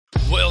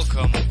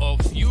Welcome of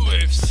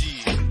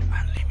UFC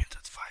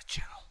Unlimited Fight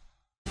Channel.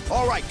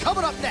 All right,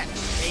 coming up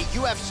next, a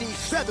UFC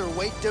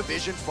featherweight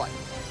division fight.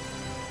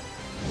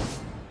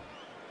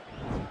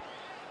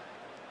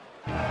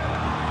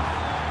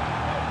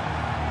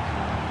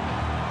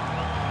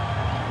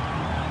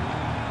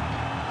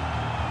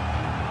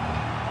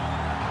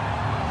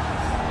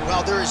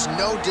 Well, there is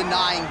no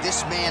denying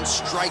this man's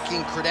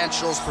striking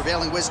credentials.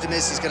 Prevailing wisdom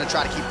is he's going to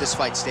try to keep this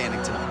fight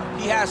standing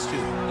tonight. He has to.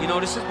 You know,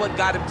 this is what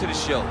got him to the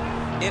show.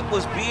 It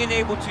was being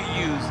able to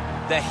use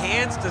the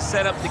hands to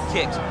set up the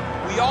kicks.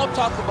 We all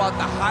talk about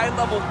the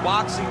high-level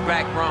boxing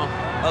background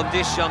of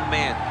this young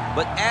man.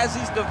 But as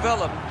he's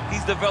developed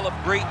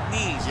great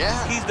knees. Yeah.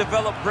 He's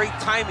developed great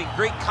timing,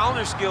 great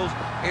counter skills,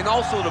 and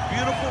also the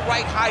beautiful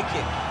right high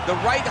kick. The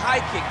right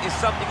high kick is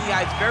something he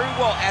hides very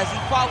well as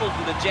he follows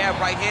with a jab,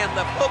 right hand,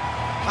 left hook.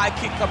 High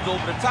kick comes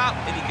over the top,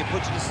 and he can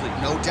put you to sleep.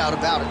 No doubt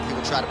about it. He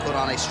will try to put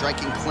on a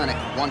striking clinic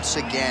once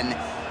again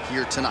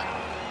here tonight.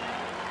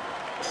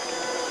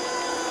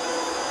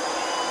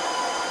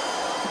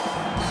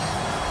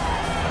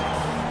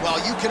 Well,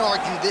 you can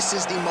argue this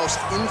is the most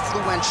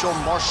influential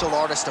martial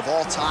artist of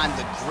all time,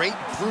 the great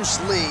Bruce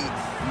Lee,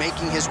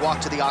 making his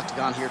walk to the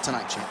octagon here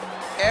tonight, champ.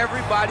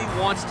 Everybody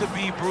wants to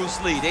be Bruce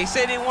Lee. They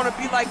say they want to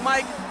be like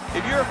Mike.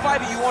 If you're a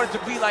fighter, you want it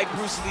to be like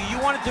Bruce Lee. You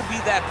want it to be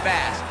that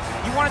fast.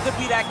 You want it to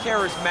be that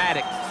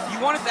charismatic. You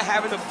want it to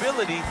have an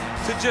ability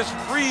to just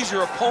freeze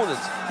your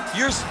opponents.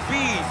 Your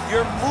speed,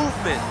 your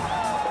movement,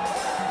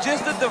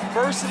 just the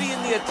diversity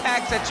in the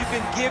attacks that you can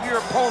give your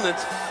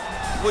opponents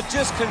would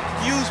just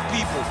confuse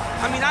people.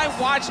 I mean, I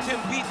watched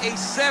him beat a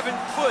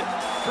 7-foot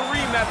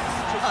Kareem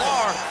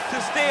Abdul-Jabbar to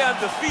stay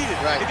undefeated.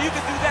 Right. If you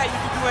can do that, you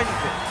can do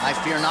anything. I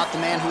fear not the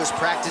man who has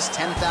practiced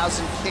 10,000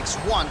 kicks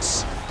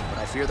once, but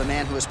I fear the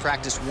man who has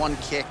practiced one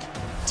kick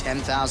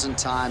 10,000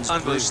 times.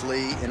 Bruce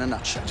Lee in a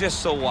nutshell.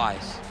 Just so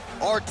wise.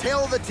 Our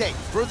tail of the tape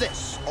for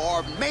this,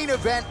 our main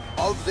event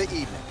of the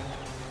evening.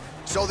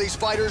 So these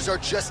fighters are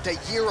just a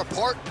year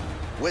apart,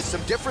 with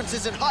some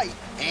differences in height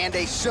and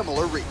a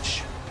similar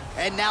reach.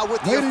 And now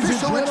with the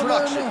official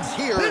introductions,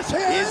 here is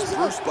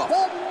Bruce Buffer.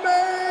 The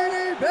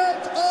main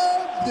event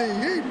of the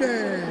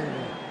evening.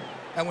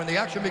 And when the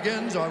action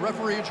begins, our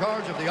referee in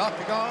charge of the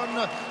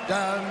octagon,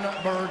 Dan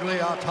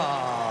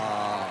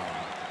Bergliata.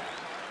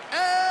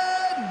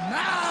 And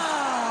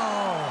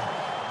now,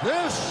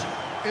 this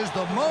is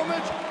the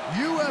moment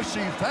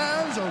UFC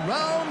fans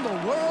around the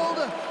world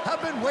have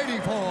been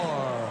waiting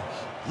for.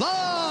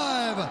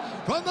 Live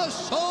from the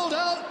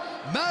sold-out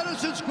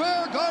Madison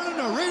Square Garden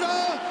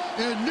Arena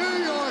in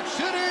New York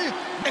City,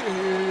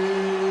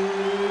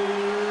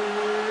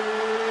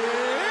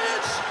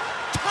 it's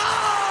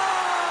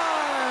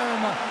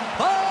time!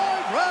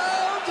 5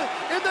 rounds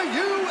in the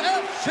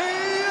UFC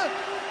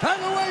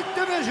featherweight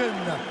division.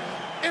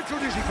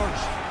 Introducing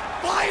first,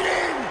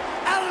 fighting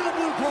out of the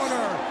blue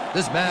corner.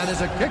 This man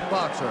is a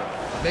kickboxer,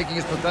 making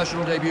his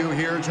professional debut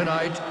here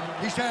tonight.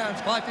 He stands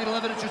 5 feet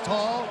 11 inches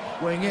tall,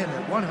 weighing in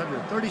at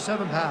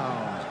 137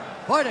 pounds.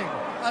 Fighting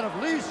out of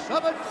Lee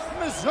Summit,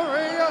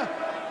 Missouri,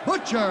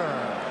 Butcher.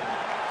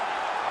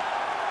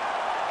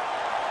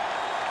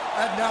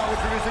 And now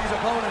introducing his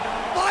opponent,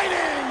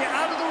 fighting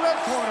out of the red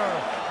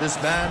corner. This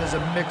man is a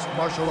mixed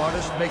martial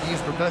artist making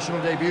his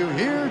professional debut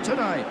here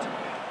tonight.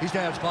 He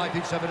stands 5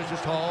 feet 7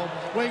 inches tall,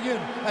 weighing in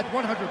at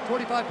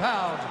 145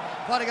 pounds.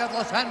 Fighting out of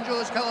Los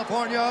Angeles,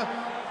 California,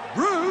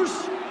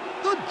 Bruce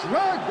the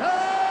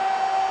Dragon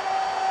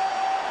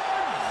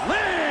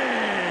Lee.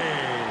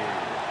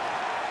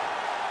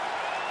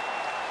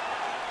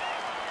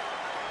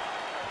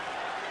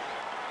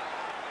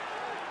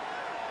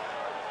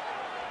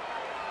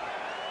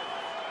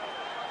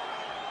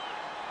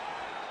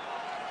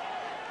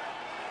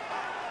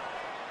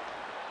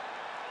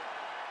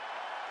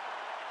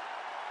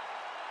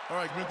 All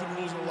right, commit to the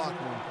rules in the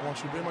locker room. I want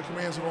you to obey my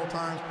commands at all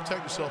times,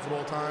 protect yourself at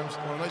all times.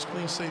 I want a nice,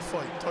 clean, safe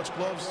fight. Touch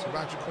gloves,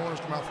 back your corners,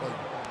 come out fighting.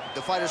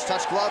 The fighters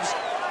touch gloves.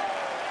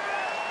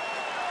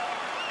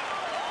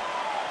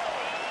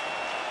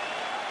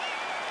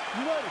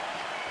 You ready?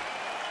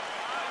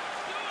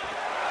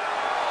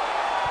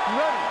 You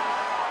ready?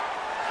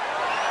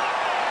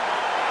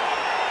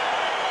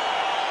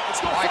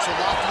 All right, so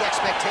lofty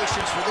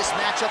expectations for this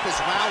matchup as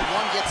round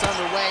 1 gets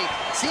underway.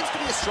 Seems to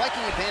be a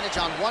striking advantage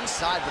on one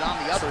side, but on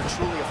the other,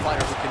 truly a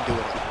fighter who can do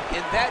it all. And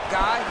that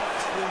guy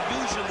will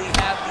usually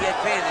have the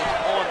advantage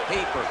on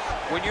paper.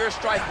 When you're a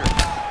striker,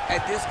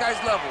 at this guy's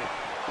level,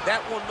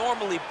 that will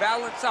normally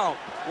balance out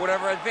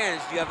whatever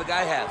advantage the other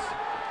guy has.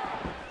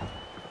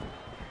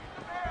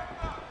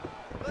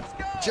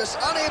 Just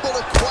unable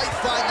to quite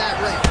find that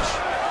range.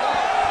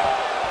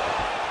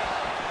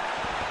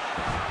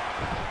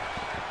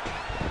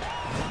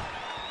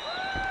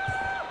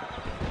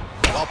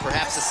 Well,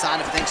 perhaps a sign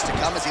of things to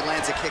come as he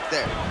lands a kick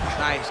there.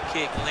 Nice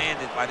kick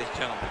landed by this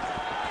gentleman.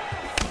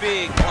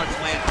 Big punch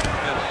landed in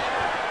the middle.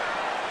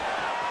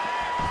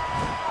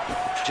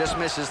 Just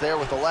misses there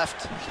with the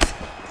left.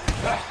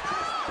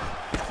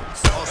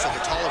 Oh, so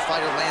the taller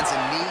fighter lands a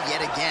knee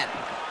yet again.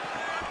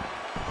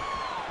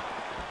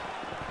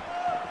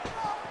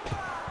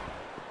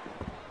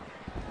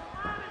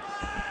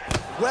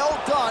 well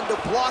done to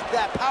block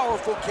that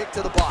powerful kick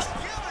to the body.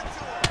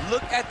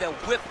 Look at the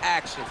whip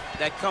action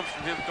that comes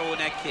from him throwing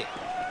that kick.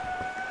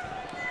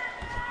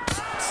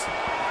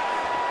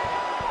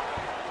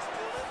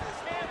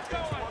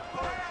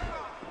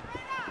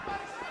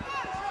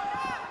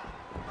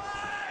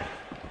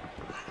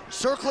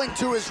 Circling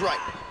to his right.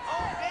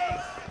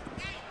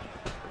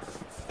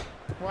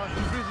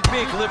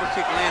 Big liver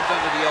kick lands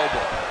under the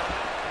elbow.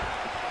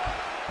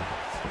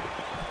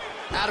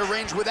 Out of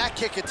range with that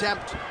kick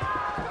attempt.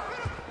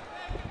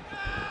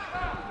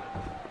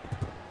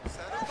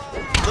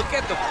 Look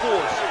at the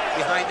force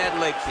behind that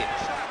leg kick.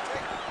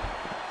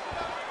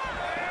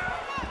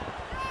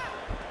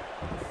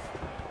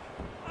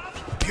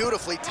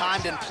 Beautifully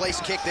timed and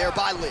placed kick there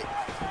by Lee.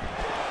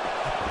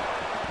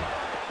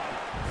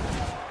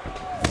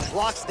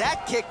 Blocks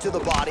that kick to the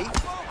body.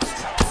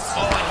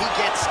 Oh, and he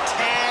gets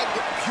tagged.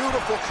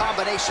 Beautiful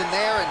combination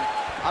there, and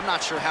I'm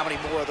not sure how many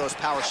more of those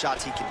power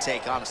shots he can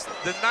take, honestly.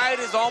 The night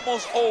is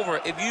almost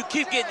over. If you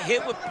keep getting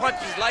hit with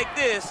punches like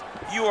this,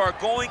 you are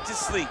going to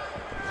sleep.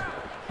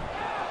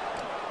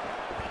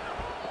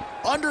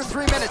 Under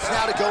 3 minutes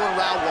now to go in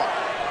round one.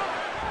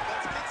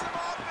 Let's get some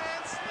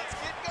offense. Let's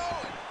get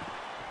going.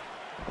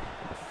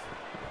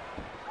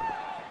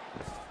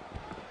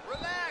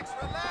 Relax,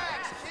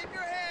 relax. Keep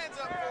your hands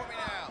up for me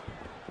now.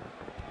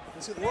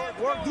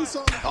 Work, do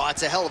something. Oh,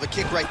 that's a hell of a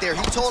kick right there.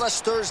 He told us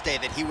Thursday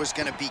that he was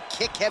going to be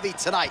kick-heavy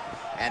tonight,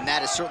 and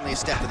that is certainly a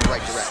step in the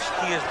right direction.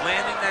 He is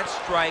landing that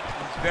strike.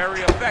 He's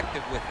very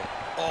effective with it.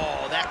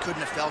 Oh, that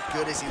couldn't have felt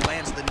good as he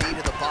lands the knee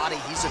to the body.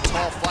 He's a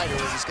tall fighter,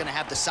 and he's going to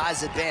have the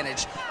size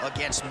advantage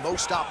against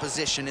most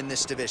opposition in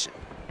this division.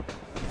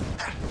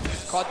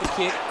 Caught the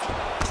kick.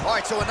 All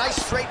right, so a nice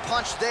straight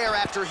punch there.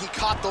 After he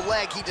caught the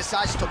leg, he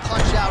decides to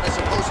punch out as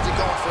opposed to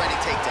going for any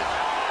takedown.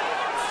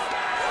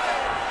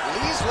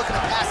 Lee's looking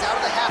to pass out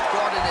of the half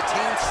guard and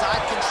attain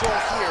side control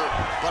here,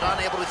 but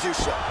unable to do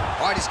so.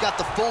 All right, he's got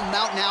the full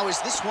mount now. Is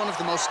this one of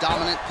the most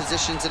dominant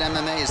positions in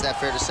MMA? Is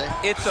that fair to say?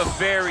 It's a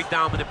very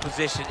dominant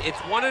position. It's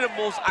one of the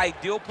most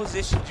ideal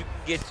positions you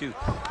can get to,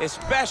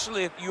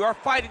 especially if you are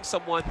fighting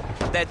someone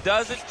that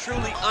doesn't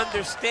truly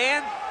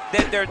understand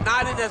that they're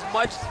not in as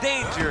much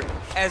danger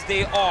as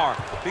they are,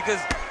 because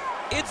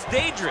it's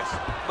dangerous,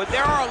 but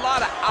there are a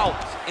lot of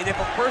outs, and if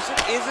a person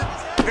isn't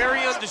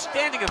very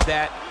understanding of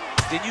that,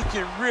 then you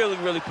can really,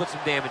 really put some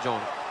damage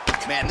on him.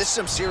 Man, this is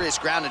some serious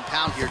ground and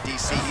pound here,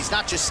 DC. He's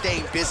not just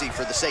staying busy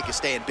for the sake of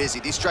staying busy.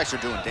 These strikes are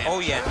doing damage.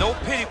 Oh, yeah, no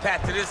pity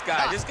pat to this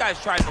guy. This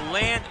guy's trying to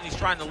land, and he's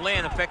trying to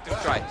land effective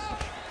strikes.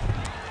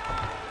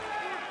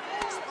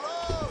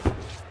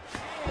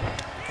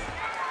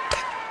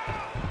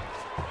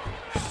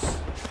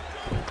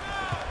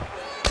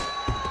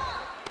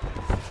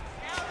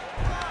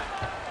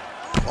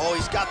 Oh,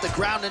 he's got the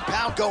ground and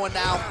pound going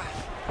now.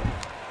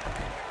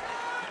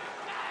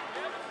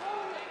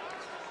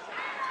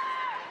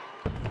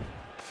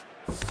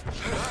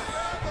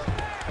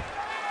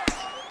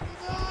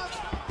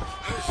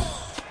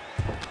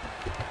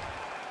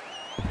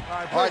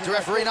 All right, the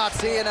referee not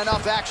seeing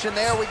enough action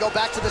there. We go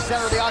back to the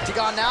center of the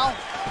octagon now.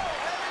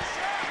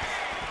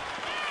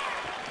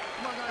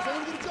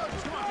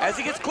 As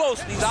he gets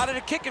close and he's out of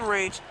the kicking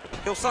range,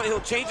 he'll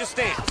change his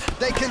stance.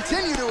 They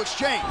continue to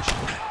exchange.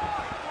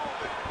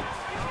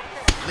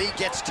 Lee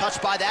gets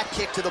touched by that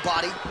kick to the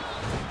body.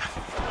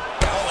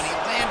 Oh, and he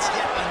lands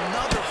yet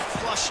another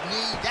flush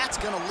knee. That's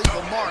going to leave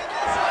a mark.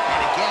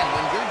 And again,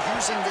 when you're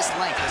using this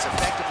length as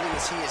effectively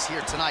as he is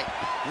here tonight,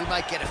 we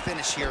might get a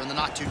finish here in the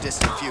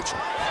not-too-distant future.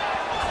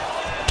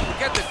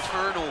 Look at the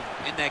turnover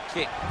in that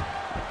kick.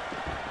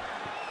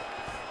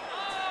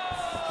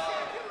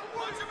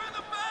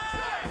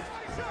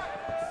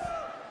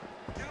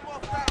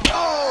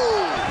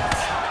 Oh!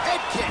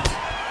 Head kick.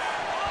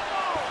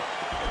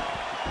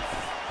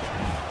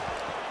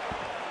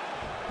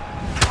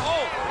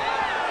 Oh!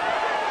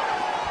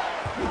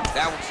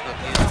 That one snuck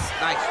in.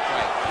 Nice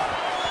strike.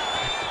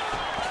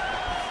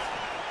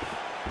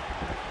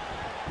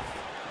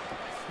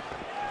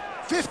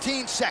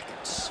 15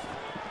 seconds.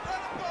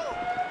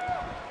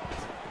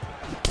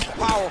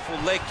 Powerful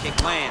leg kick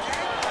land.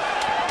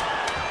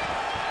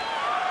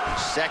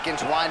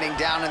 Seconds winding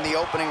down in the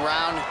opening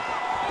round.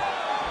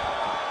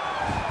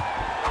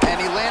 And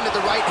he landed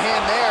the right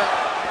hand there.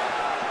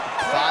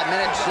 5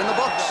 minutes in the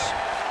books.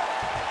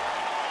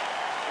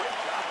 Great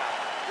job out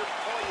there. Your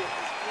cardio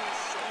is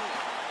insane.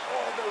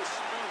 All those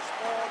sprints,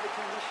 all the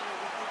conditioning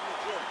we did in the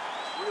gym,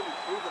 it's really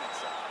proven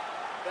itself.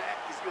 That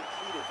is your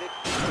key to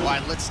victory. All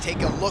right, let's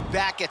take a look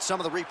back at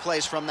some of the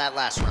replays from that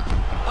last round.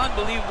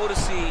 Unbelievable to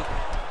see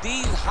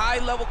these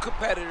high-level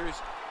competitors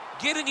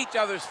get in each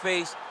other's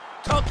face,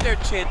 tuck their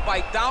chin,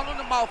 bite down on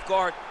the mouth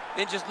guard,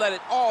 and just let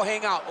it all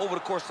hang out over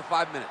the course of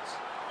 5 minutes.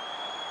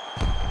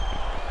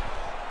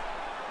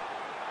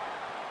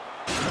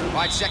 All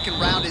right, second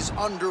round is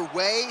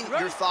underway.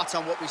 Your thoughts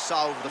on what we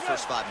saw over the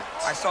first 5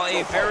 minutes? I saw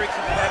a very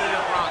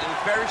competitive round. It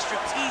was very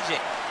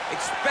strategic.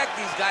 Expect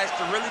these guys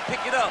to really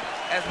pick it up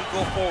as we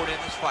go forward in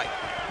this fight.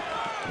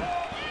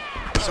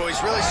 So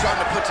he's really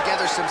starting to put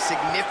together some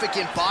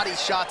significant body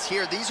shots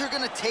here. These are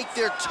going to take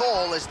their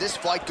toll as this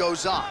fight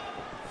goes on.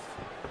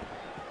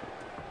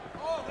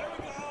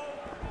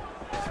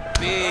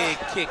 Big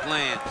kick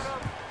lands.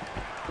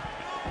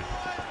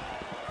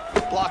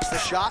 Blocks the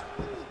shot.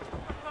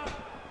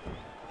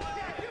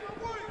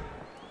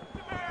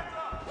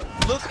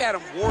 Look at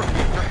him working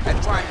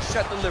and trying to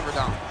shut the liver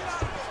down.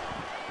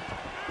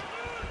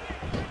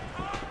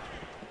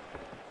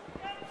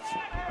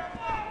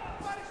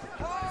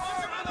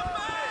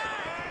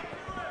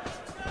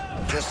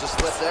 Just a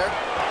slip there.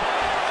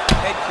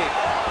 Head kick.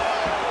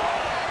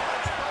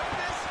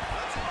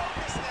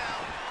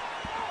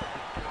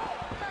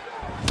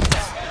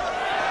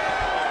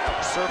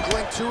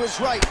 Circling to his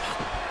right.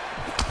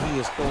 He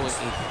is throwing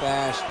a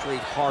fast, straight,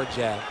 hard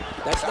jab.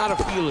 That's not a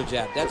feeler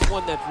jab. That's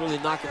one that's really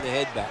knocking the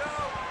head back.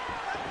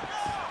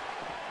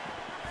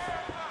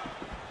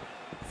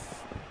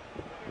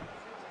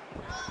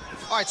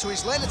 All right, so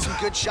he's landed some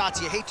good shots.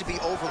 You hate to be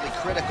overly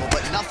critical,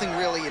 but nothing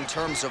really in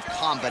terms of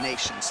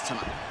combinations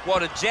tonight.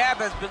 Well, the jab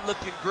has been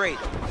looking great.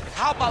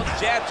 How about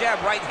jab, jab,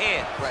 right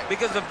hand? Right.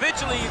 Because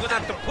eventually you're going to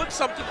have to put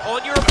something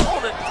on your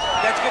opponent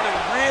that's going to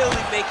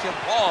really make him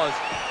pause.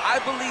 I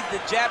believe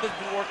the jab has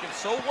been working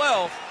so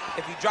well,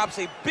 if he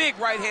drops a big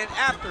right hand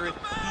after it,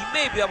 he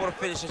may be able to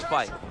finish his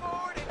fight.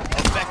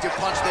 Effective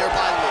punch there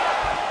by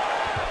Lee.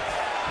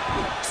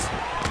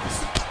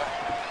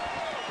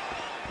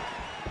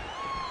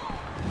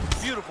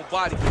 Beautiful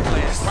body kick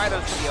lands right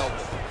under the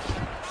elbow.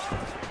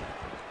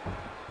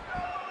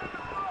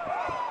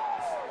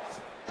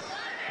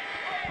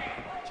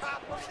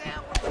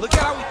 Look at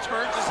how he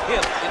turns his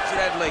hip into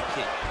that leg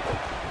kick.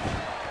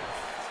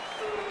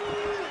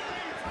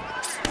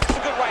 It's a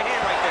good right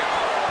hand right there.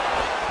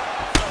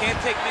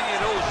 Can't take many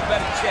of those, you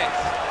better check.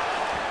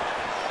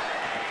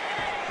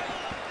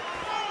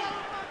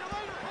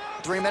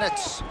 3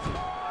 minutes.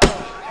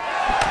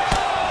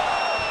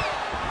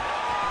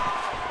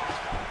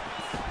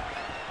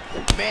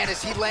 Man,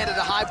 as he landed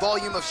a high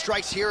volume of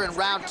strikes here in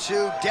round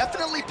 2,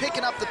 definitely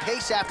picking up the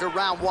pace after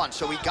round 1.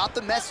 So he got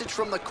the message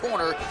from the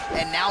corner,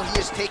 and now he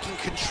is taking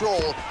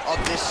control of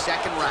this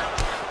second round.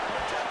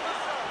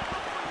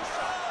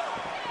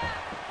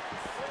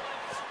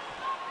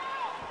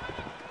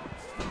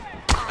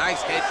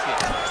 Nice head kick.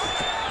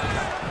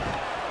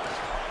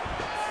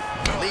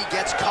 Lee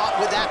gets caught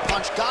with that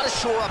punch. Got to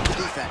shore up the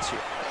defense here.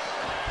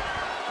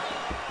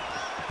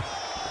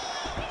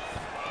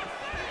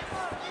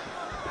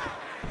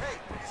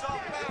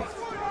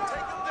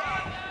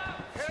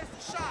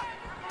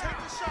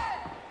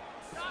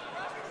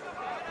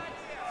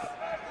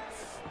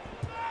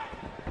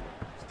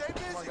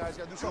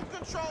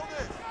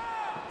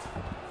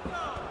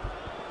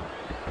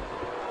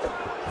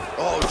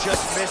 Oh,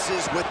 just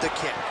misses with the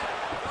kick.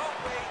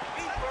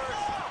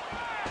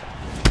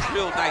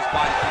 Real nice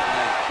body kick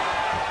land.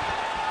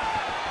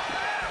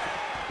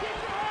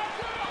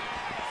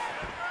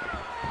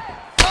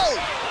 Oh!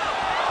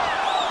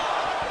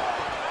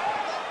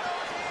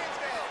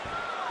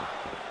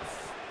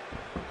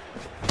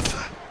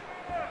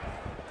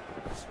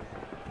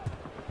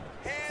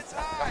 Hands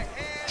high,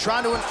 hands.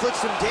 Trying to inflict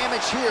some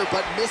damage here,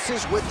 but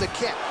misses with the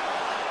kick.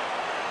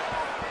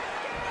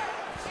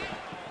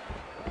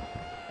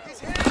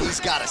 He's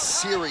got a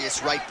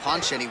serious right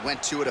punch, and he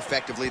went to it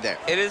effectively there.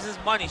 It is his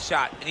money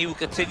shot, and he will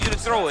continue to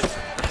throw it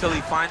until he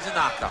finds a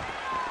knockout.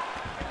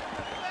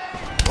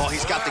 Well,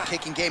 he's got the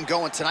kicking game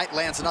going tonight.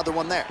 Lands another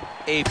one there.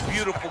 A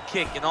beautiful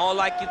kick, and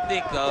all I can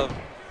think of,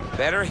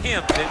 better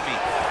him than me.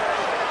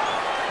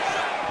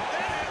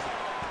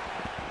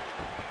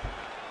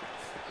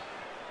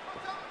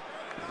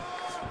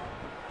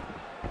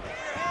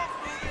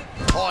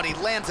 Oh, and he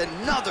lands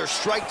another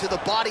strike to the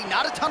body.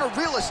 Not a ton of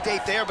real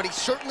estate there, but he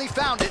certainly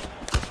found it.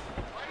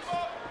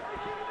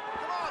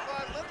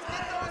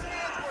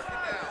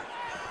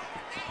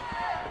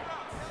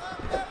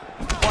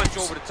 Punch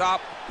over the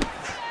top.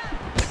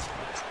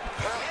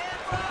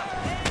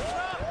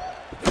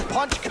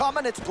 Punch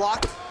coming, it's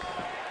blocked.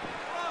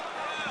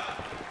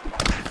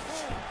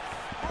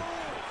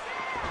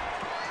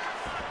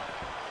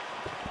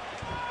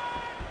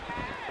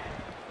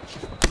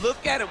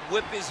 Look at him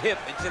whip his hip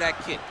into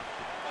that kick.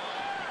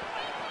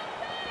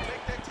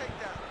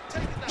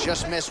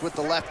 Just missed with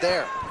the left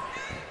there.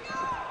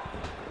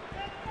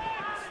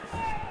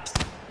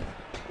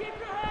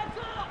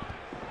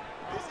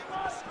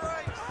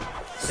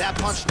 That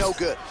punch no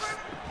good.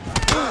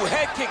 Ooh,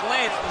 head kick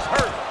lands, he's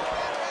hurt.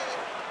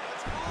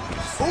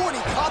 Ooh, and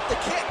he caught the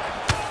kick.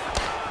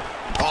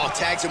 Oh,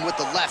 tags him with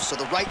the left, so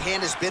the right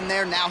hand has been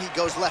there. Now he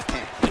goes left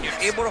hand. When you're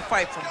able to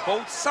fight from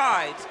both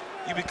sides,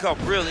 you become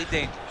really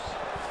dangerous.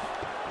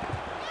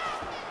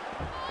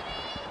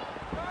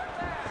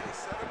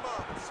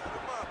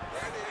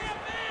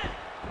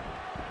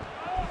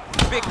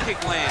 Big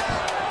kick lands.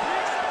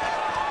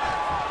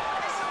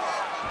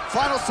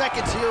 Final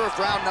seconds here of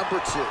round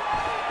number 2.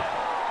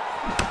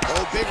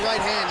 Oh, big right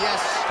hand,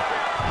 yes.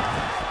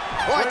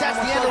 All right, that's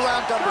the end of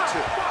round number 2.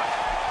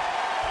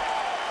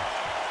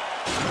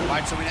 All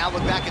right, so we now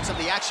look back at some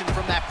of the action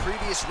from that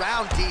previous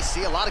round,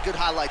 DC. A lot of good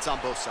highlights on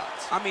both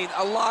sides. I mean,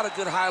 a lot of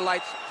good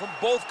highlights from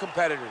both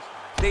competitors.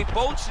 They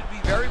both should be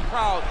very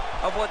proud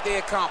of what they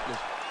accomplished.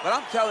 But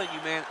I'm telling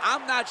you, man,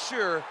 I'm not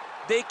sure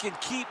they can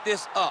keep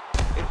this up.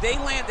 If they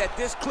land at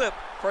this clip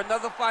for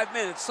another 5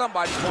 minutes,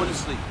 somebody's going to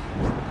sleep.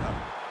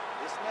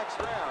 This next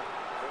round,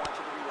 I want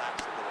you to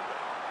relax a little bit.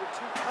 You're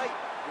too tight.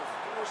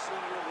 You're forcing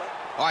your leg.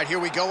 All right, here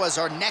we go as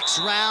our next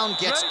round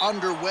gets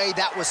underway.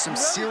 That was some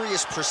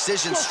serious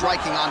precision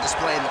striking on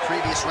display in the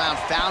previous round.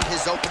 Found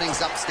his openings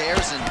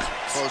upstairs and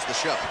closed the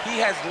show. He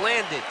has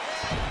landed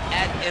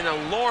at an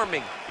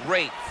alarming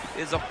rate.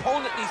 His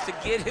opponent needs to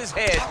get his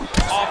head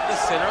off the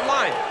center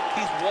line.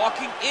 He's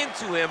walking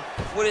into him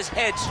with his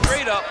head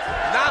straight up,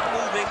 not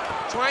moving,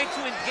 trying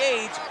to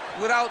engage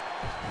without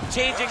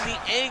changing the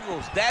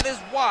angles. That is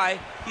why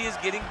he is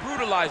getting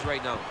brutalized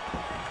right now.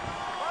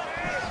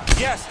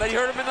 Yes, that you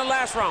heard him in the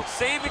last round.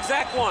 Same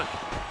exact one.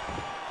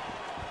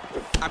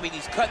 I mean,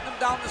 he's cutting them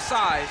down to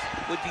size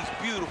with these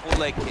beautiful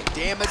leg kicks.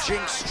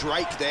 Damaging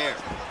strike there.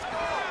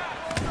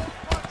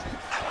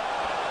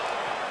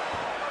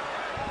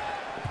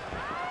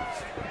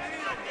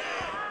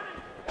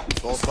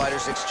 Both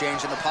fighters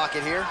exchange in the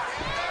pocket here.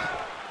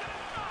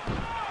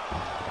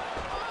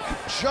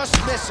 Just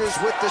misses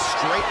with the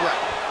straight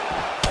right.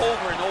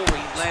 Over and over,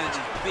 he's landing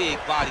these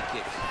big body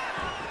kicks.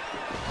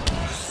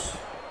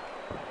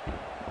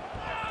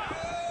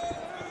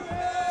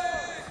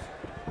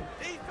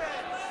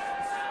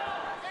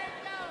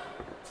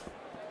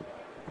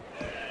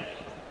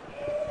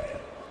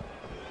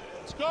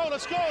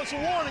 Let's go, it's a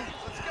warning.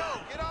 Let's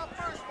go, get off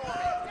first for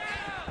me.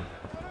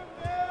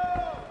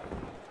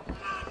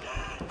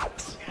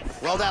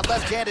 Well, that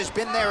left hand has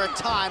been there at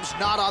times,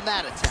 not on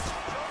that attempt.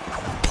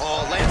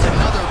 Oh, lands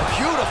another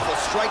beautiful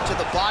strike to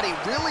the body,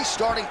 really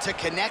starting to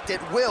connect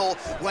at will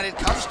when it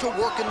comes to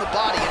working the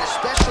body, and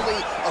especially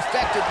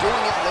effective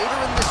doing it later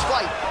in this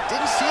fight.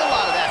 Didn't see a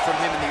lot of that from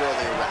him in the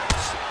earlier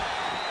rounds.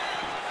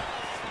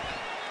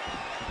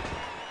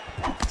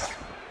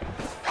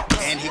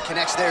 And he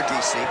connects there,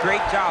 DC.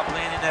 Great job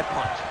landing that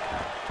punch.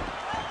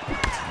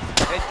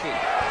 Head kick.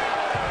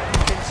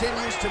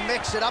 Continues to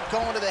mix it up,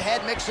 going to the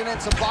head, mixing in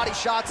some body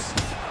shots.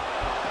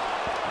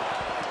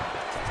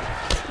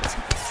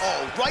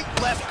 Oh,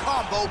 right-left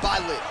combo by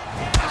Lee.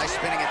 Nice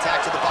spinning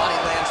attack to the body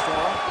lands for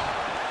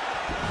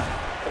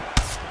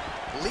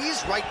him.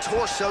 Lee's right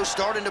torso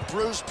starting to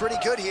bruise pretty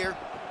good here.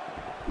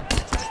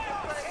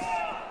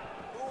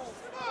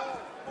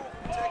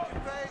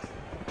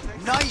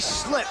 Nice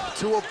slip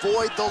to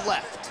avoid the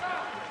left.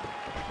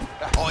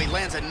 Oh, he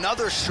lands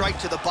another strike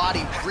to the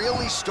body,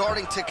 really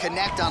starting to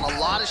connect on a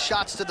lot of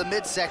shots to the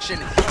midsection,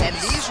 and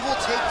these will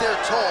take their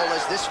toll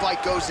as this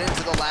fight goes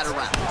into the latter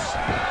rounds.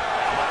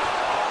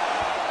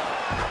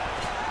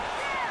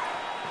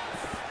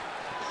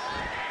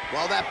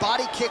 Well, that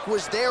body kick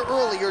was there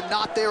earlier,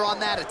 not there on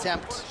that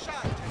attempt.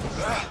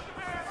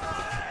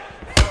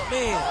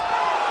 Man.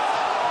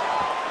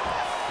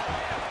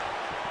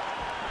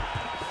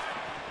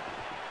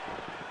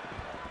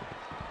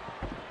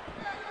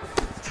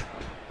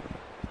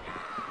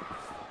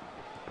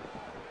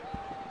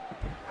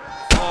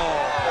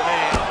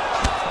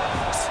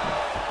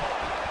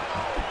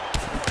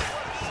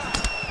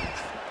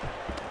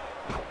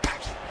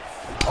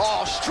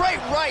 Oh, straight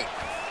right.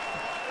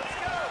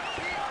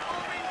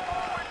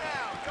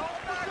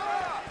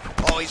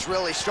 Oh, he's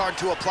really starting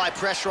to apply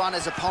pressure on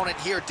his opponent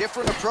here.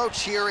 Different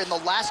approach here in the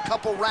last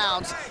couple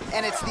rounds,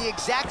 and it's the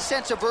exact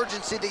sense of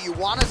urgency that you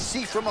want to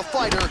see from a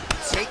fighter.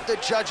 Take the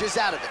judges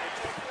out of it.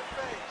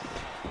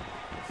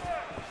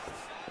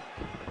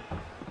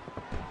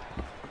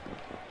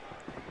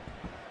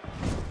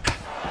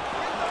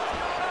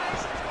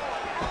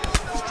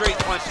 Straight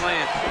punch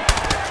land.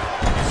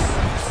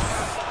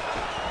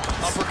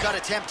 Uppercut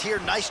attempt here.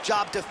 Nice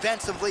job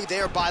defensively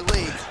there by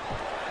Lee.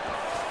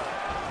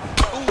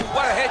 Ooh,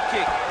 what a head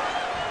kick.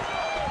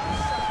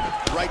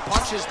 Right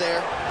punches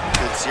there.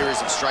 Good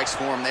series of strikes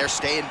for him there.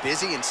 Staying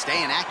busy and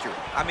staying accurate.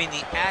 I mean,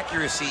 the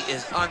accuracy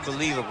is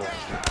unbelievable.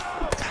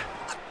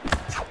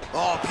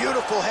 Oh,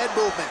 beautiful head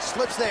movement.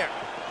 Slips there.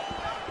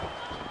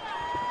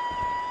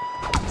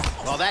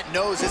 Well, that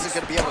nose isn't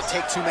going to be able to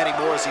take too many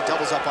more as he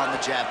doubles up on the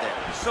jab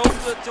there. So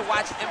good to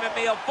watch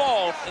MMA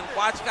evolve and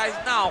watch guys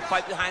now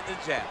fight behind the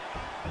jab.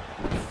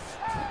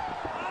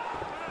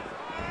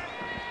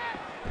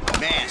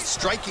 Man,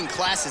 striking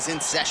class is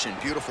in session.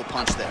 Beautiful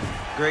punch there.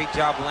 Great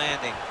job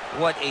landing.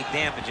 What a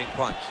damaging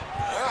punch.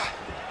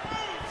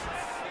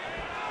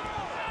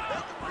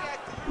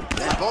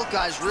 And both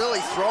guys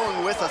really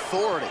throwing with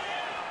authority.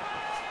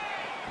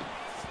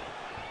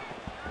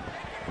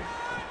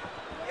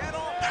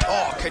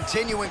 Oh,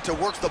 continuing to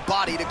work the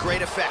body to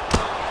great effect.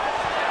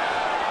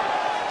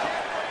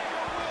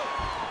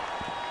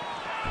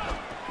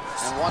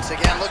 And once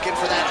again, looking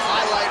for that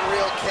highlight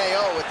reel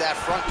KO with that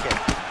front kick.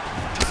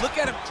 Look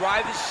at him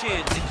drive his shin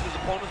into his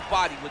opponent's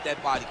body with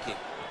that body kick.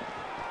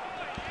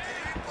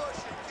 Keep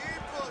pushing,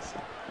 keep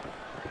pushing.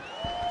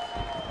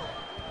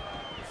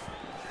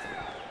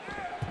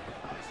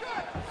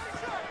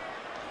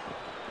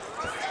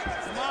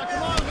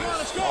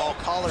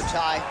 collar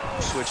tie.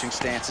 Switching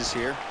stances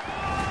here.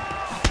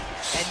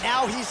 And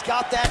now he's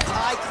got that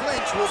tie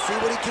clinch. We'll see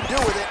what he can do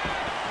with it.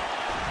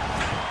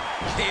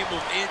 Game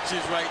of inches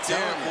right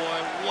there, boy.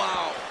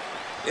 Wow.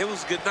 It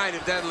was good night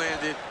if that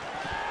landed.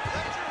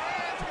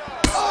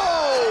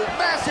 Oh,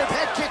 massive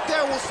head kick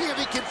there. We'll see if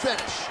he can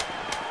finish.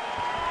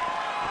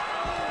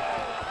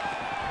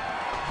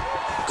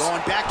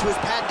 Going back to his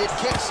patented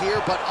kicks here,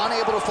 but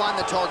unable to find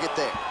the target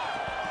there.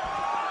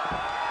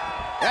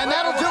 And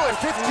that'll do it.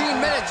 15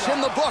 minutes in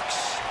the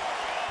books.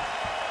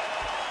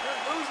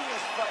 You're losing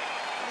this fight.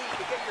 You need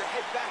to get your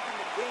head back in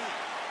the game.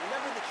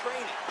 Remember the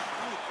training.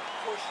 You need to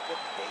push the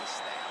pace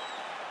now.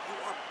 You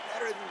are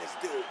better than this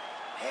dude.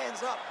 Hands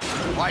up.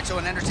 All right, so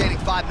an entertaining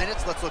 5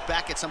 minutes. Let's look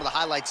back at some of the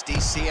highlights,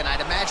 DC, and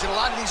I'd imagine a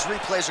lot of these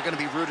replays are going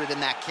to be rooted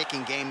in that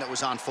kicking game that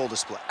was on full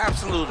display.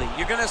 Absolutely.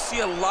 You're going to see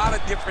a lot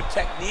of different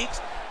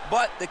techniques,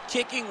 but the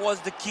kicking was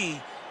the key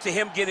to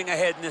him getting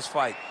ahead in this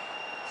fight.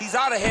 He's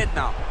out ahead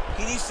now.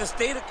 He needs to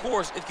stay the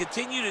course and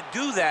continue to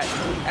do that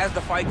as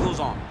the fight goes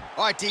on.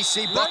 All right,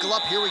 DC, buckle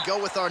up. Here we go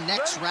with our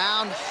next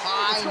round.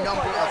 High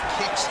number of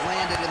kicks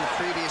landed in the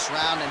previous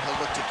round, and he'll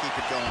look to keep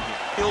it going here.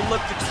 He'll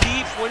look to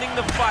keep winning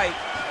the fight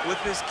with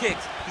his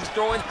kicks. He's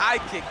throwing high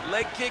kick,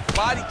 leg kick,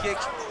 body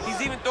kicks.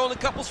 He's even throwing a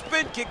couple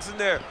spin kicks in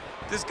there.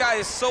 This guy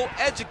is so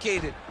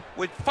educated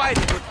with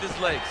fighting with his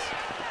legs.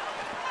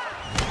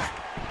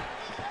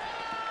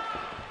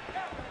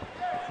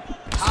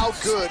 How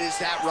good is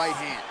that right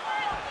hand?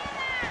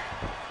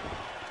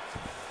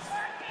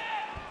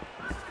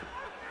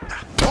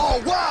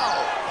 Oh,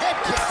 wow! Head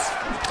kick.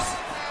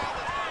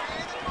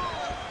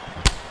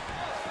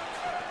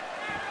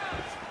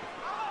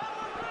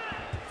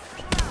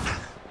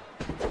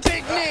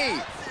 Big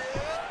knee.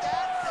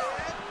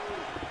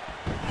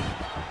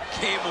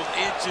 Game of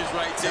inches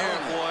right there,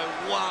 boy.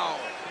 Wow.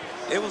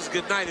 It was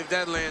good night if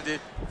that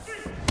landed.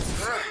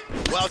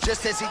 Well,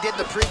 just as he did in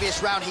the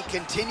previous round, he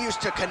continues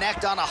to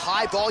connect on a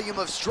high volume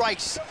of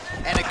strikes.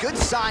 And a good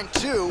sign,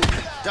 too,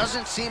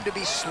 doesn't seem to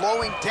be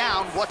slowing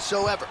down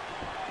whatsoever.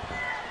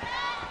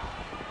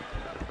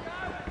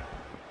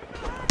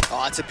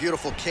 Oh, that's a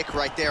beautiful kick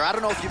right there. I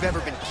don't know if you've ever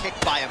been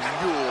kicked by a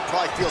mule. It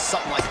probably feels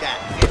something like that.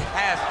 It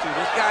has to.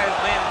 This guy is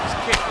landing his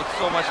kick with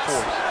so much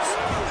force.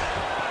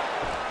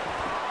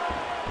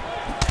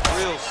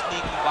 Real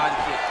sneaky body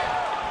kick.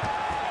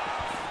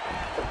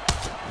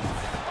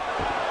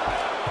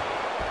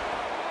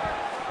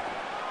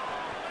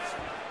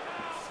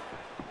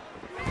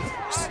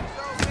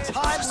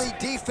 Timely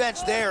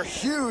defense there.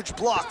 Huge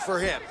block for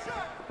him.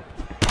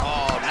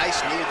 Oh,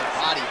 nice knee to the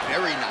body.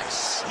 Very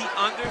nice. He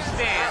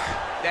understands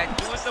that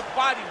doing the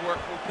body work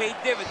will pay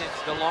dividends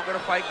the longer the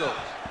fight goes.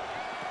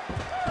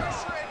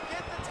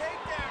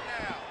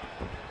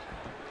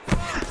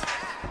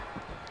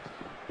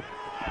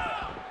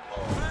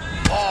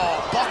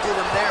 Oh, buckled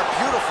him there.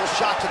 Beautiful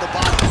shot to the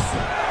body.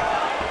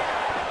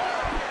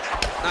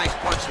 Nice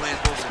punch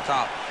lands over the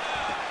top.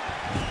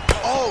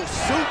 Oh,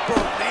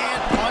 Superman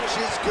punch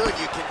is good.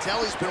 You can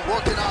tell he's been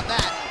working on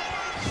that.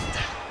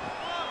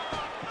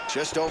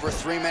 Just over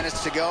 3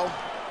 minutes to go.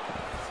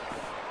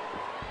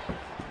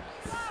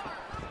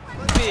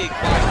 Big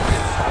body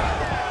kick.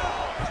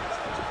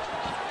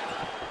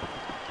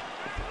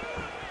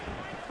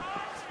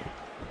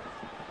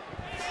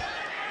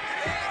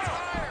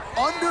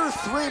 Under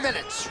 3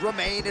 minutes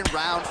remain in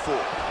round 4.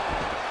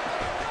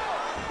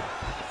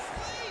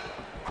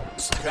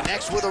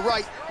 Connects with a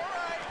right.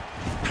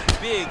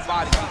 Big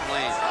body kick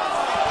lands.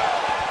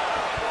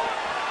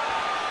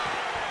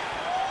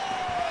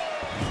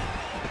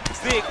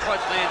 Big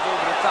punch lands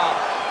over the top.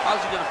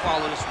 How's he gonna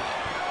follow this one?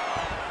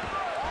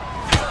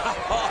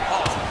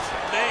 Oh,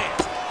 man.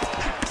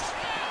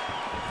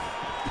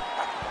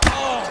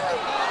 Oh.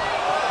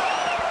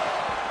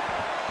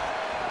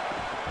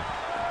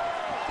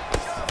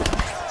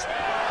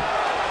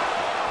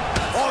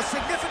 Oh,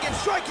 significant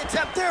strike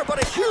attempt there, but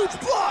a huge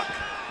block.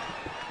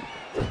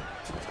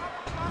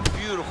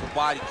 Beautiful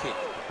body kick.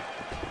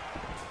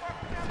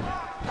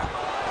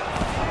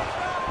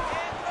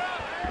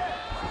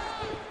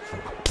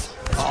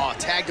 Oh,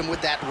 tagged him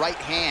with that right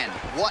hand.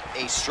 What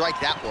a strike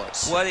that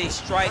was. What a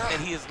strike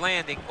that he is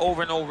landing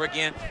over and over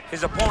again.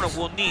 His opponent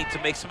will need to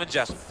make some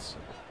adjustments.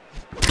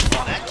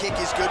 Oh, that kick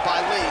is good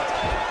by Lee.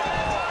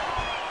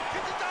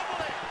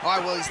 All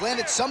right, well, he's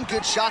landed some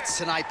good shots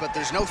tonight, but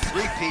there's no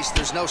three-piece,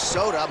 there's no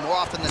soda. More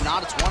often than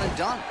not, it's one and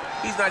done.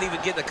 He's not even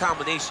getting a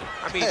combination.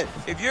 I mean,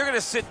 if you're gonna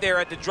sit there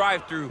at the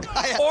drive-thru,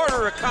 Yeah.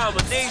 order a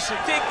combination,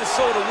 take the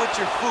soda with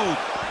your food,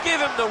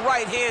 give him the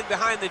right hand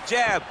behind the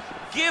jab,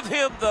 give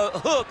him the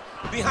hook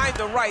behind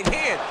the right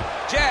hand.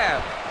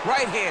 Jab,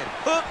 right hand,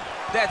 hook,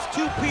 that's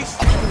 2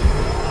 pieces. You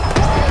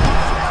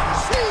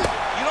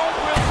don't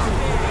really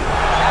stand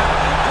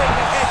after you take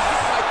a head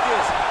kick like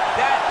this.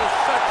 That is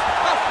such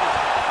toughness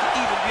to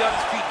even be on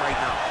his feet right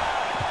now.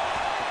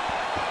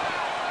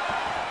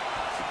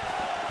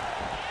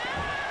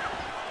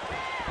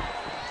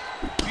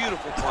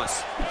 Beautiful punch.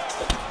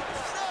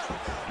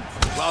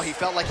 Well, he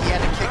felt like he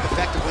had to kick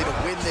effectively to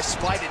win this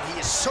fight, and he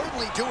is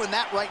certainly doing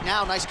that right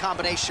now. Nice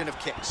combination of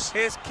kicks.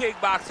 His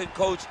kickboxing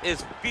coach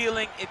is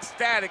feeling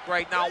ecstatic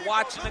right now,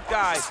 watching the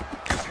guy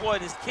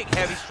exploit his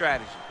kick-heavy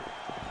strategy.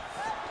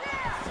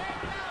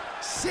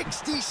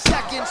 60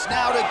 seconds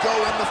now to go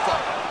in the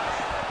fight.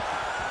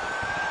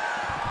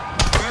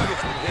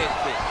 Beautiful head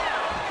kick.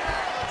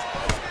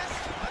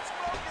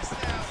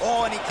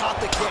 Oh, and he caught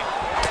the kick.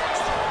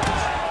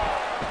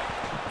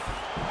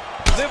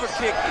 Liver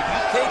kick, if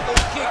you take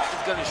those kicks,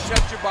 it's gonna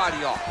shut your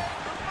body off.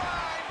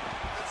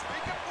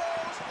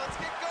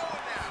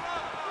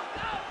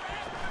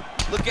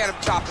 Look at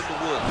him chopping the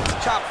wood.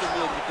 Chop the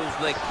wood with those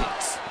leg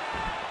kicks.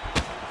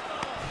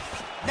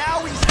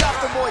 Now he's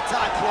got the Muay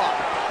Thai plot.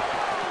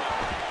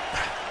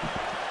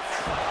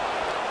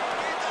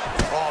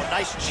 Oh,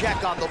 nice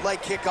check on the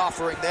leg kick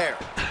offering there.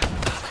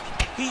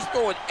 He's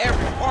throwing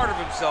every part of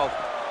himself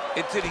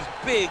into these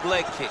big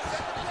leg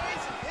kicks.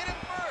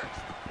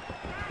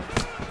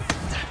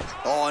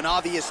 Oh, an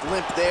obvious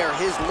limp there.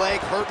 His leg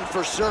hurting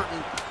for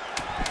certain.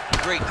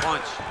 Great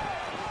punch.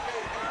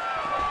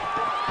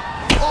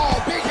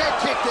 Oh, big head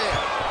kick there.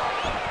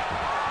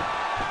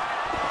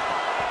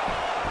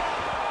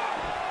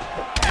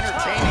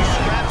 Entertaining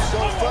scrap so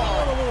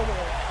far.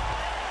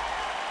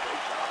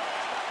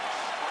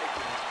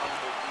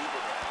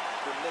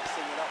 You're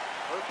mixing it up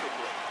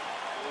perfectly.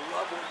 I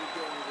love what you're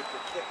doing with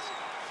your kicks.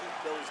 Keep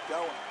those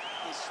going.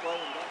 He's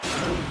slowing down.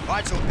 All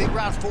right, so a big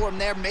round for him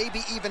there,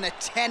 maybe even a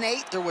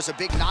 10-8. There was a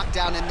big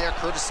knockdown in there,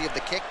 courtesy of the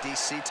kick.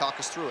 DC, talk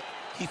us through it.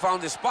 He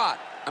found his spot.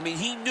 I mean,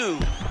 he knew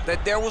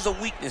that there was a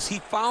weakness. He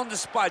found the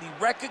spot. He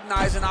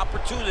recognized an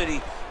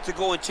opportunity to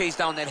go and chase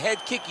down that head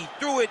kick. He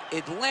threw it,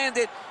 it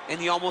landed, and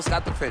he almost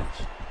got the finish.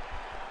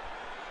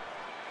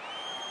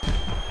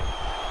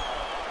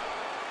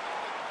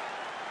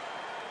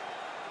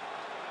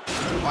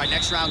 All right,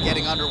 next round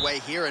getting underway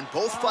here, and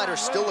both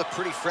fighters still look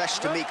pretty fresh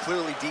to me.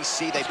 Clearly,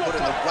 DC, they put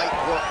in the right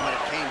work when it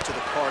came to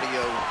the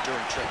cardio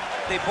during training.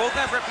 They both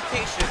have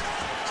reputation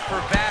for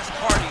vast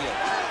cardio.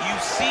 You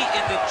see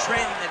in the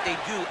training that they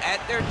do at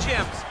their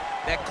gyms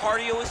that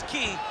cardio is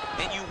key,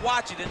 and you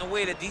watch it in the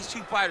way that these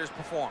two fighters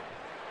perform.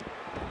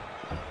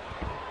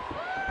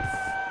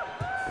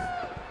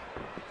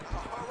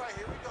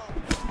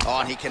 Oh,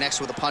 and he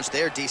connects with a punch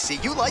there,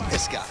 DC. You like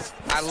this guy.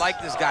 I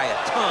like this guy a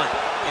ton,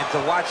 and to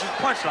watch his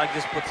punch like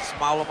this puts a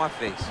smile on my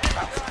face.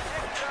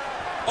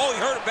 Oh, he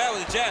hurt him bad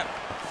with a jab.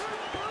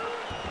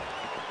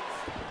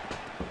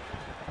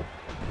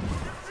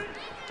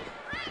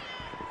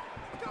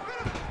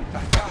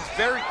 It's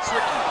very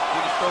tricky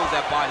when he throws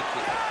that body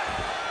kick.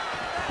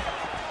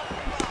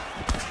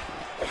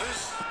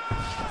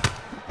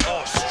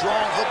 Oh,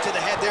 strong hook to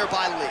the head there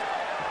by Lee.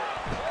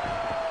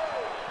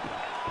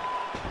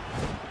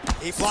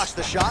 He blocks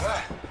the shot.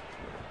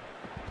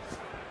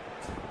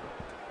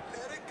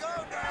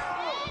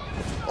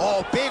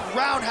 Oh, big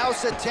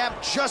roundhouse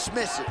attempt, just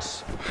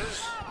misses.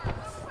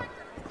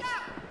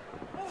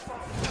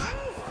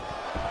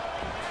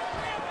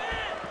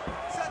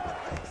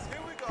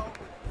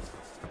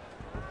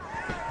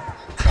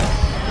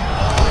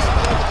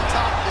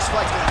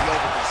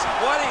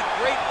 What a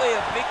great way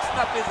of mixing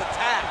up his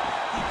attack.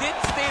 He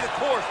didn't stay the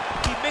course.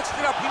 He mixed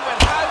it up. He went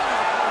high with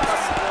his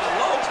opponent, going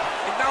low,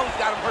 and now he's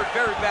got him hurt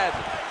very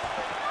badly.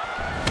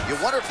 You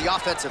wonder if the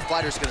offensive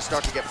fighter is going to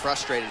start to get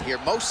frustrated here.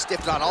 Most,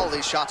 if not all, of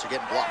these shots are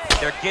getting blocked.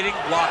 They're getting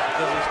blocked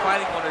because he's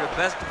fighting one of the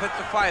best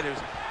defensive fighters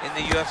in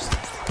the UFC.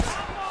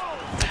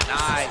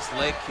 Nice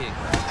leg kick.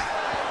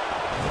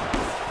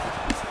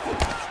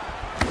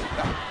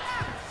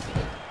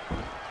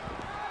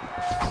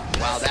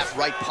 Wow, that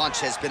right punch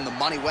has been the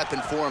money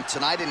weapon for him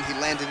tonight, and he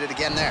landed it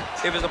again there.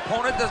 If his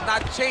opponent does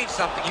not change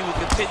something, he will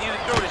continue to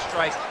throw the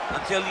strike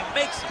until he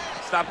makes him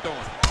stop throwing.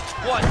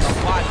 What a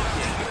body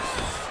kick.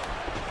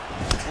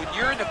 When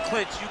you're in the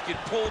clinch, you can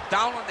pull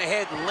down on the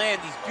head and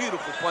land these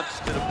beautiful punches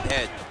to the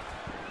head.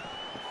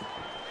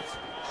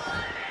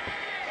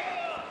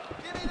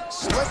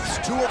 Slips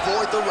to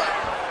avoid the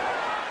right.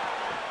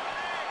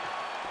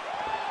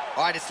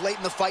 All right, it's late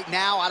in the fight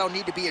now. I don't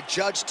need to be a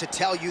judge to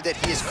tell you that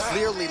he is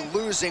clearly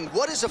losing.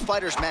 What is a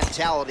fighter's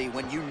mentality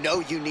when you know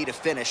you need a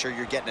finish or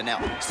you're getting an L?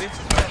 You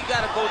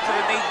gotta go to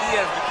the Nate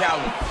Diaz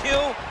mentality.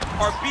 Kill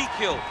or be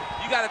killed.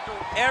 You gotta throw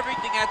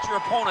everything at your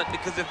opponent,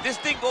 because if this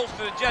thing goes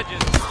to the judges,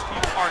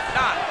 you are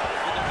not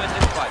going to win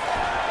this fight.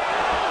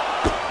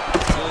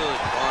 Good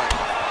punch.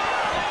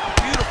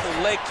 Beautiful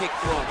leg kick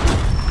thrown.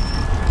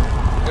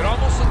 It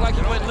almost looked like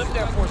he went limp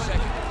there for a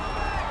second.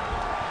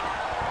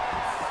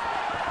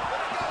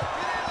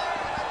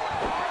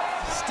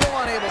 Still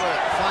unable to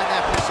find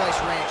that precise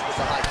range with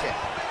the high kick.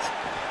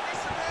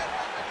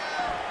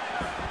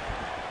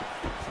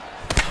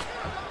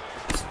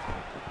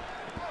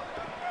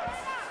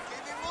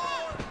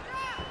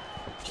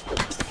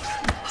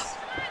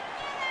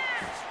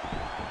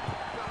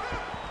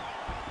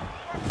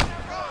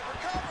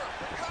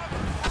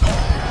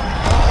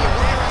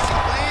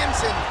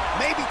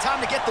 Time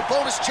to get the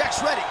bonus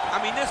checks ready. I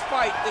mean, this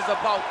fight is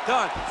about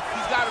done.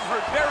 He's got him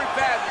hurt very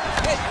bad with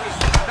his head kick.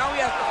 Now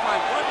he has to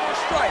find one more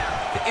strike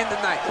to in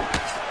the night.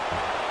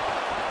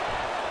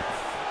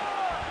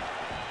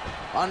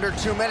 Under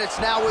 2 minutes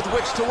now with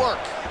which to work.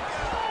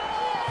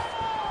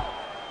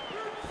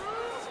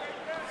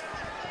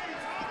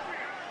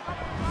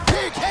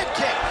 Big head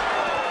kick.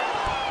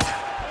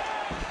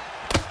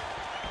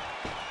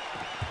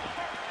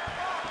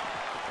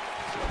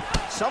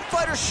 Some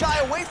fighters shy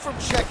away from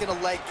checking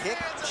a leg kick.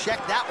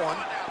 Check that one.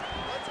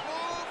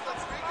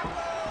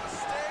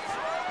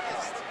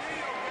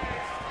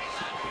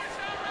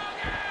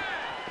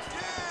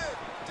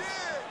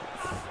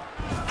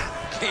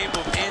 Game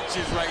of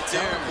inches right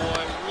there,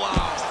 boy.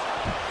 Wow.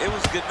 It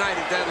was good night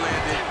if that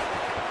landed.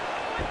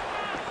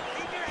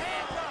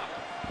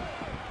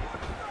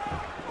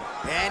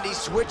 And he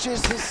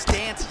switches his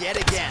stance yet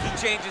again. He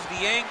changes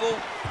the angle,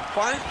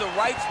 finds the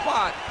right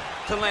spot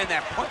to land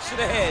that punch to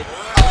the head.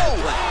 Oh!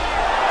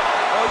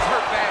 Oh, he's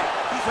hurt bad.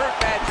 He's hurt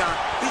bad, John.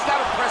 He's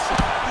got to press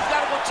it. He's got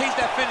to go chase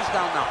that finish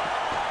down now.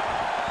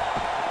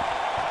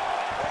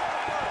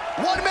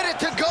 1 minute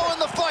to go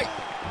in the fight.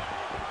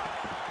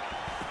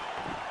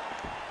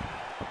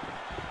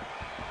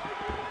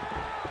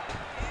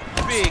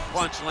 Big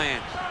punch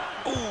lands.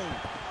 Ooh.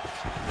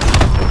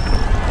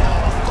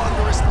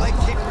 Thunderous leg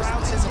kick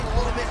grounds him a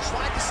little bit,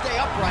 tried to stay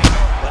upright,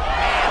 but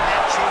man,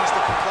 that changed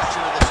the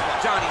complexion of this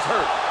fight. Johnny's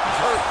hurt. He's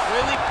hurt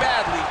really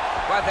badly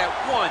by that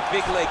one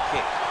big leg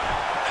kick.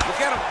 Look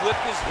at him whip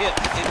his hip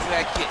into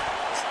that kick.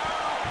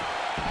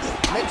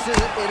 Mixes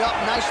it up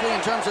nicely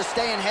in terms of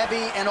staying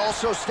heavy and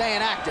also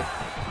staying active.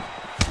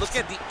 Look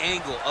at the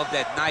angle of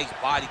that nice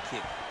body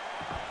kick.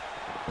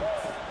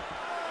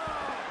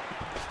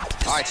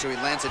 All right, so he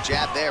lands a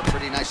jab there.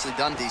 Pretty nicely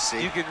done,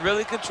 DC. You can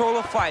really control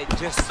a fight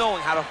just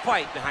knowing how to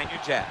fight behind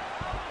your jab.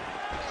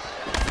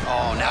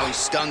 Oh, now he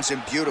stuns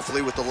him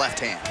beautifully with the left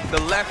hand.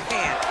 The left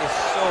hand is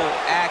so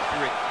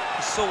accurate.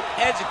 He's so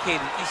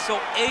educated. He's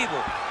so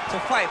able to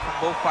fight from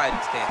both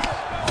fighting stances.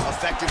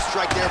 Effective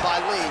strike there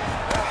by Lee.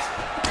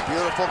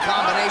 Beautiful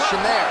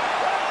combination there.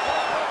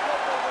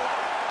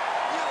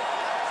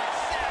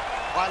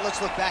 All right,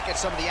 let's look back at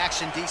some of the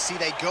action, DC.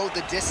 They go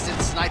the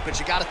distance tonight, but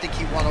you got to think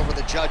he won over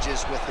the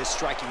judges with his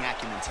striking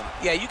acumen tonight.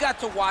 Yeah, you got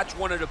to watch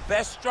one of the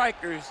best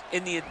strikers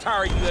in the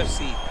entire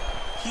UFC.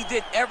 He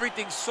did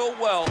everything so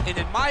well, and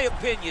in my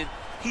opinion,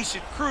 he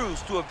should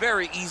cruise to a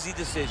very easy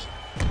decision.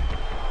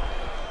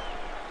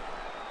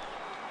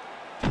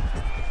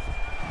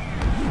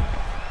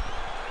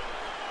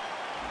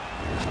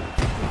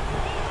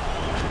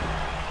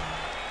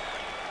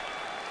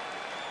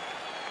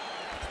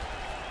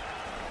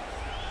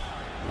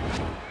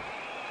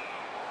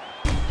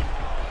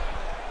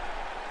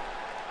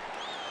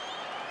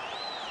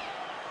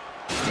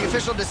 The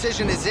official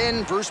decision is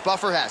in. Bruce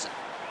Buffer has it.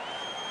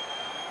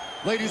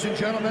 Ladies and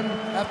gentlemen,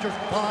 after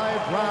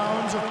 5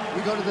 rounds,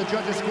 we go to the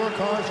judges'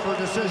 scorecards for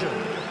decision.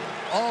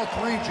 All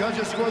 3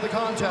 judges score the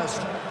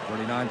contest.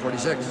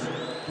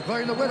 49-46.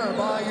 Declaring the winner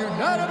by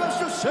unanimous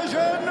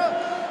decision,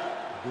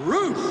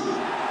 Bruce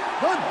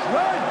the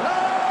Dragon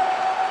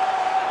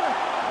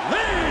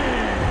Lee!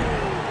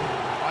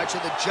 All right, so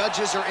the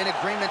judges are in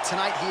agreement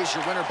tonight. He is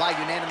your winner by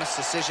unanimous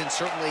decision.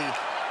 Certainly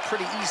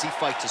pretty easy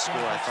fight to score,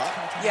 I thought.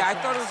 Yeah, I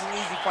thought it was an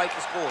easy fight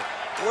to score.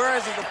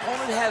 Whereas his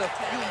opponent had a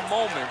few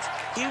moments,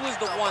 he was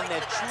the one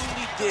that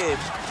truly did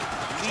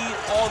lead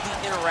all the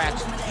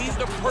interactions. He's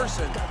the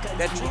person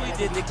that truly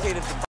did dictate the fight.